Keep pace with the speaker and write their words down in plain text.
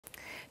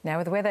Now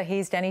with the weather,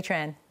 here's Danny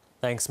Tran.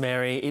 Thanks,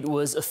 Mary. It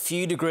was a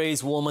few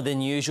degrees warmer than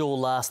usual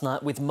last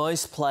night, with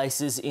most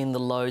places in the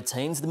low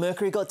teens. The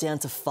mercury got down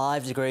to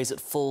 5 degrees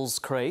at Falls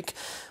Creek.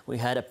 We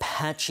had a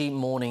patchy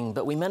morning,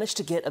 but we managed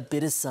to get a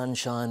bit of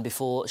sunshine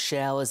before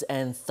showers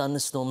and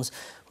thunderstorms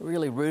were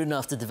really rude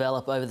enough to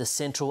develop over the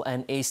central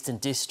and eastern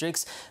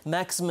districts.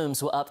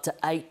 Maximums were up to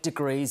 8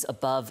 degrees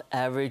above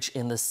average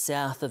in the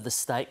south of the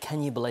state.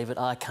 Can you believe it?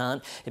 I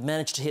can't. It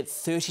managed to hit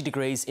 30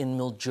 degrees in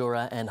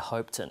Mildura and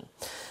Hopeton.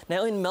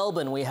 Now in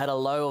Melbourne, we had a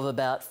low of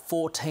about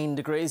 14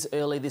 degrees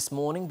early this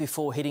morning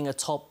before hitting a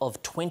top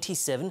of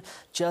 27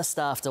 just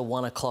after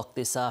 1 o'clock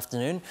this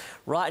afternoon.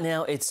 Right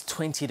now it's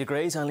 20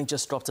 degrees, only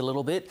just dropped a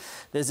little bit.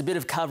 There's a bit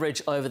of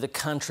coverage over the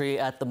country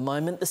at the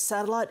moment. The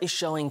satellite is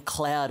showing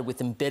cloud with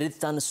embedded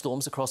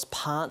thunderstorms across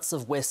parts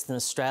of Western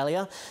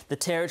Australia, the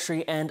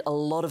Territory and a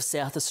lot of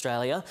South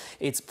Australia.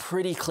 It's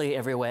pretty clear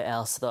everywhere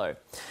else though.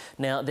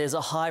 Now there's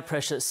a high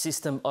pressure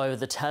system over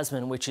the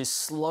Tasman which is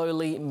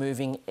slowly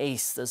moving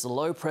east as the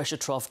low pressure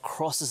trough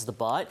crosses the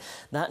Bight.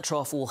 That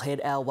trough will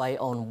head our way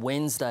on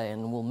Wednesday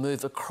and will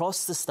move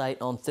across the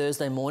state on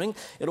Thursday morning.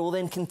 It will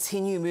then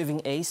continue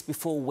moving east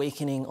before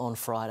weakening on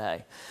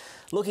Friday.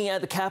 Looking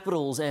at the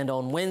capitals, and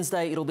on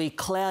Wednesday it'll be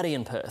cloudy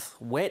in Perth,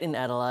 wet in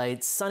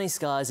Adelaide, sunny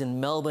skies in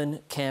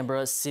Melbourne,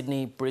 Canberra,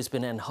 Sydney,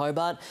 Brisbane and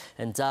Hobart,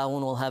 and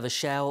Darwin will have a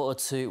shower or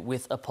two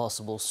with a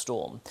possible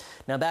storm.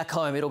 Now back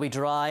home it'll be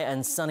dry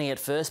and sunny at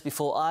first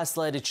before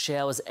isolated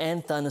showers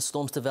and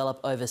thunderstorms develop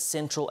over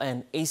central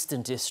and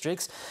eastern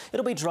districts.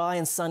 It'll be dry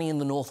and sunny in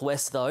the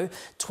northwest though,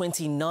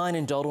 29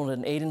 in Dodwell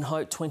and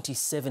Edenhope,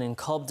 27 in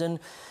Cobden.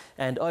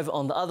 And over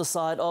on the other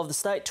side of the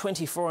state,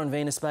 24 in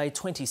Venus Bay,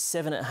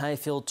 27 at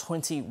Hayfield,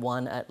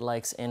 21 at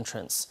Lakes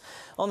Entrance.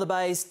 On the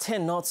bays,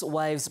 10 knots,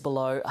 waves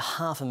below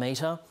 ½ a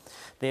metre.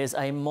 There's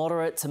a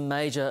moderate to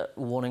major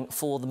warning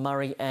for the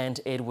Murray and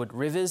Edward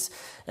rivers,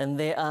 and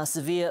there are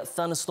severe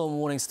thunderstorm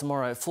warnings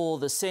tomorrow for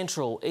the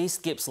central,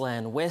 East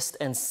Gippsland, West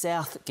and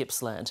South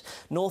Gippsland,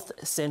 North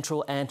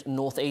Central and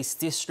North East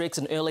districts.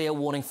 An earlier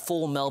warning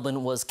for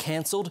Melbourne was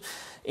cancelled.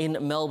 In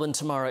Melbourne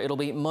tomorrow, it'll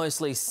be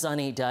mostly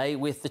sunny day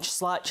with the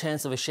slight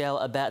chance of a shower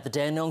about the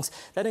Dandenongs.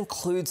 That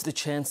includes the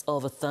chance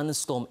of a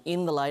thunderstorm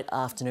in the late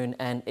afternoon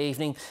and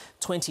evening.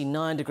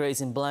 29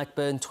 degrees in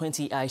Blackburn,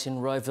 28 in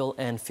Rowville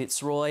and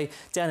Fitzroy.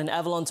 Down in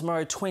Avalon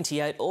tomorrow,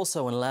 28,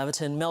 also in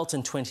Laverton,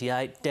 Melton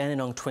 28,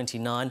 Dandenong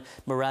 29,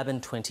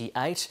 Moorabbin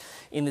 28.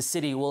 In the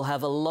city, we'll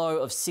have a low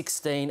of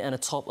 16 and a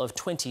top of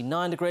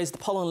 29 degrees. The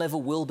pollen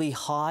level will be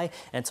high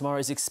and tomorrow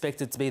is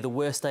expected to be the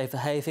worst day for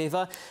hay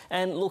fever.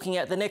 And looking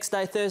at the next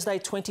day, Thursday,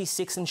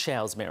 26 and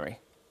showers, Mary.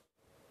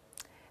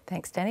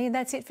 Thanks, Danny. And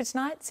that's it for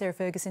tonight. Sarah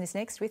Ferguson is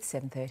next with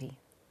 7:30.